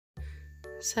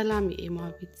ሰላም የኤማ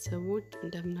ቤተሰቦች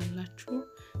እንደምን አላችሁ?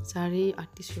 ዛሬ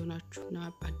አዲስ ሆናችሁና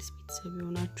አዲስ ቤተሰብ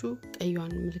ሆናችሁ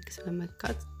ቀዩን ምልክት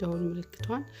በመካት ደውል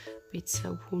ምልክቷን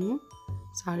ቤተሰብ ሁኑ።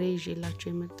 ዛሬ ይዤላችሁ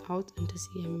የመጣሁት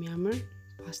እንደዚህ የሚያምር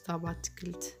ፓስታ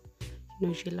በአትክልት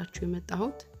ነው ይዤላችሁ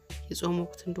የመጣሁት። የጾም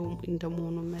ወቅት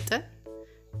እንደመሆኑ መጠን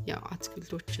ያው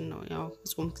አትክልቶችን ነው ያው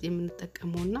ጾም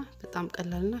የምንጠቀመውና በጣም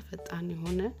ቀላልና ፈጣን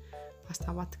የሆነ ፓስታ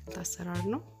በአትክልት አሰራር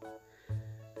ነው።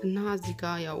 እና እዚህ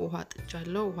ጋር ያው ውሃ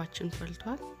ጥጃለሁ። ውሃችን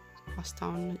ፈልቷል።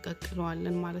 ፓስታውን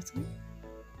እንቀቅለዋለን ማለት ነው።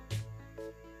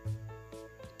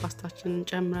 ፓስታችንን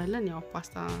እንጨምራለን። ያው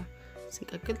ፓስታ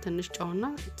ስንቀቅል ትንሽ ጨውና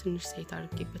ትንሽ ዘይት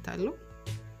አድርጌበታለሁ።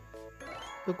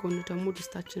 በጎን ደግሞ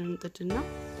ድስታችንን እንጥድና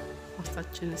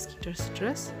ፓስታችንን እስኪደርስ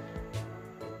ድረስ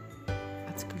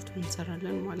አትክልቱን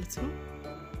እንሰራለን ማለት ነው።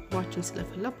 ውሃችን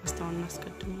ስለፈላ ፓስታውን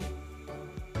እናስቀድማለን።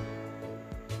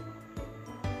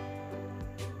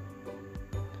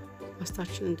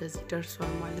 ፓስታችን እንደዚህ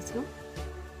ደርሷል ማለት ነው።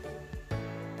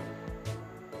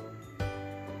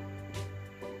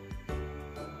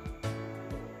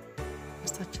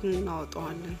 ፓስታችንን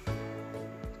እናወጣዋለን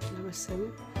ለበሰለ።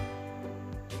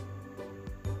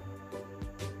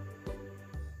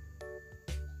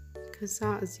 ከዛ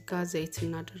እዚህ ጋር ዘይት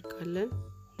እናደርጋለን።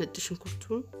 ነጭ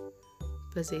ሽንኩርቱን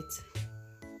በዘይት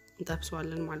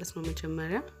እንጠብሰዋለን ማለት ነው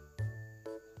መጀመሪያ።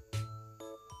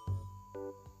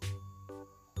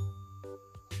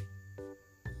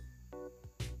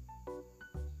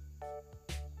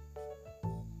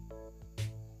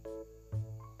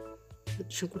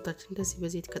 ሽንኩርታችን እንደዚህ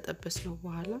በዘይት ከጠበስነው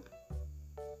በኋላ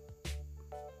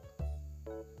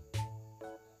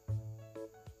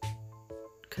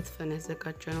ከትፈን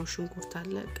ያዘጋጀነው ሽንኩርት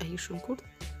አለ፣ ቀይ ሽንኩርት፣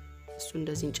 እሱ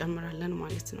እንደዚህ እንጨምራለን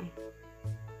ማለት ነው።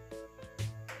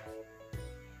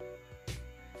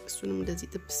 እሱንም እንደዚህ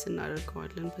ጥብስ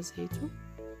እናደርገዋለን በዘይቱ።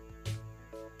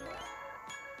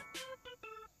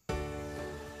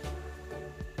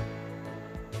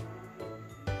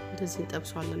 እንደዚህ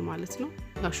እንጠብሰዋለን ማለት ነው።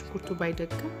 ያው ሽንኩርቱ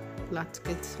ባይደቅም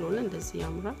ለአትክልት ስለሆነ እንደዚህ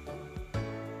ያምራል።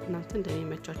 እናንተ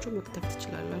እንደሚመቻችሁ መክተፍ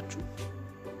ትችላላችሁ።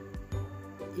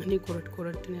 እኔ ጎረድ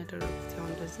ነው ያደረኩት። ያው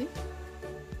እንደዚህ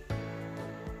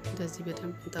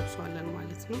በደንብ እንጠብሰዋለን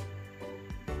ማለት ነው።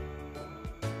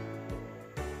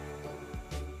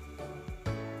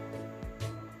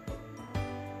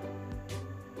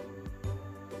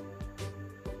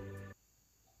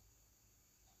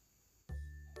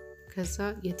 ከዛ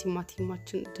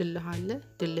የቲማቲማችን ድልህ አለ፣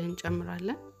 ድልህ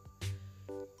እንጨምራለን።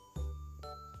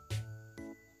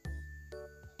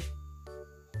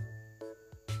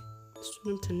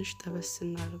 እሱንም ትንሽ ጠበስ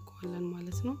እናደርገዋለን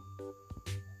ማለት ነው።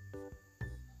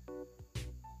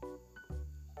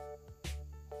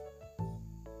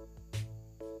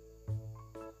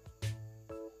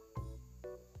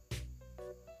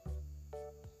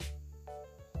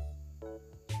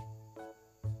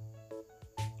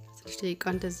 ደቂቃ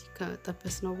እንደዚህ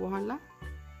ከጠበስነው በኋላ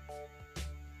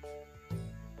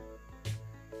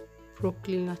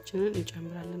ብሮኮሊናችንን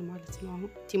እንጨምራለን ማለት ነው።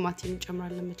 አሁን ቲማቲም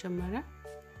እንጨምራለን መጀመሪያ።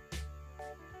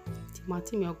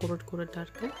 ቲማቲም ያው ጎረድ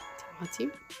አድርገን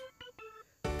ቲማቲም፣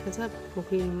 ከዛ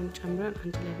ብሮኮሊኑን ጨምረን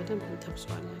አንድ ላይ በደንብ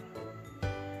እንጠብሰዋለን።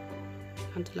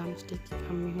 አንድ ለ5 ደቂቃ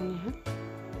የሚሆን ያህል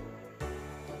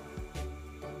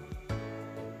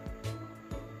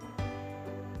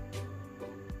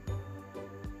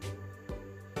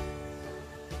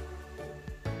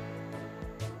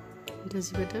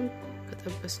እንደዚህ በደንብ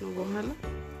ከጠበስነው በኋላ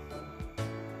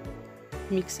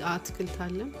ሚክስ አትክልት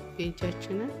አለ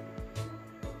ቬጂያችንን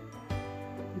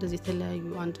እንደዚህ የተለያዩ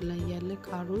አንድ ላይ ያለ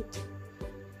ካሮት፣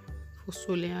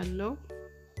 ፎሶሊያ አለው፣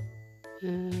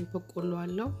 በቆሎ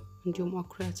አለው፣ እንዲሁም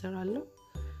አኩሪ አተር አለው።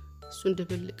 እሱን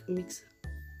ድብልቅ ሚክስ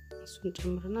እሱን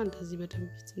ጨምርና እንደዚህ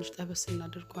በደንብ ትንሽ ጠበስ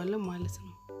እናደርገዋለን ማለት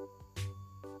ነው።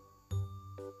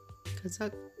 ከዛ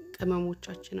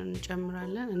ቅመሞቻችንን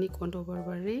እንጨምራለን። እኔ ቆንጆ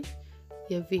በርበሬ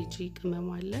የቬጂ ቅመም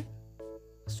አለ፣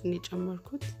 እሱን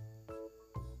የጨመርኩት።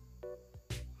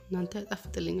 እናንተ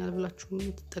ያጣፍጥልኛል ብላችሁ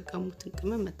የምትጠቀሙትን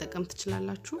ቅመም መጠቀም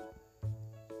ትችላላችሁ።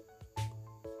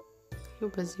 ይሄው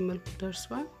በዚህ መልኩ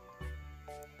ደርሷል።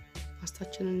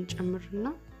 ፓስታችንን እንጨምርና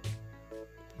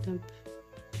በደንብ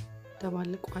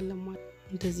እንደባልቀዋለን ማለት ነው።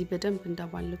 እንደዚህ በደንብ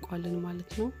እንደባልቀዋለን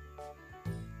ማለት ነው።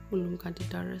 ሁሉም ጋር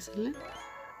እንዲዳረስልን።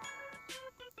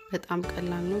 በጣም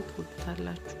ቀላል ነው፣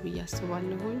 ትወዱታላችሁ ብዬ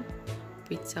አስባለሁ።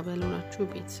 ቤተሰብ ያልሆናችሁ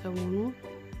ቤተሰብ ሁኑ፣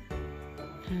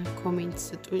 ኮሜንት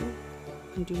ስጡኝ፣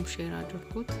 እንዲሁም ሼር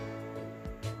አድርጉት።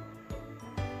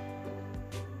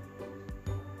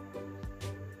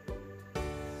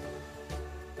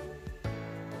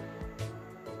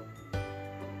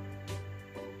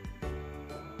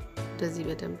 እንደዚህ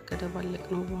በደንብ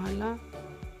ከደባለቅነው በኋላ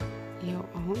ያው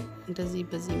አሁን እንደዚህ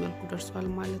በዚህ መልኩ ደርሷል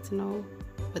ማለት ነው።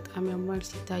 በጣም ያምራል፣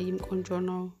 ሲታይም ቆንጆ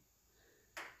ነው።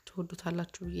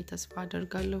 ትወዱታላችሁ ብዬ ተስፋ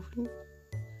አደርጋለሁ።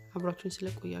 አብራችሁን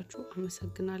ስለቆያችሁ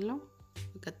አመሰግናለሁ።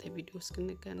 በቀጣይ ቪዲዮ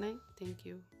እስክንገናኝ ቴንክ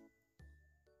ዩ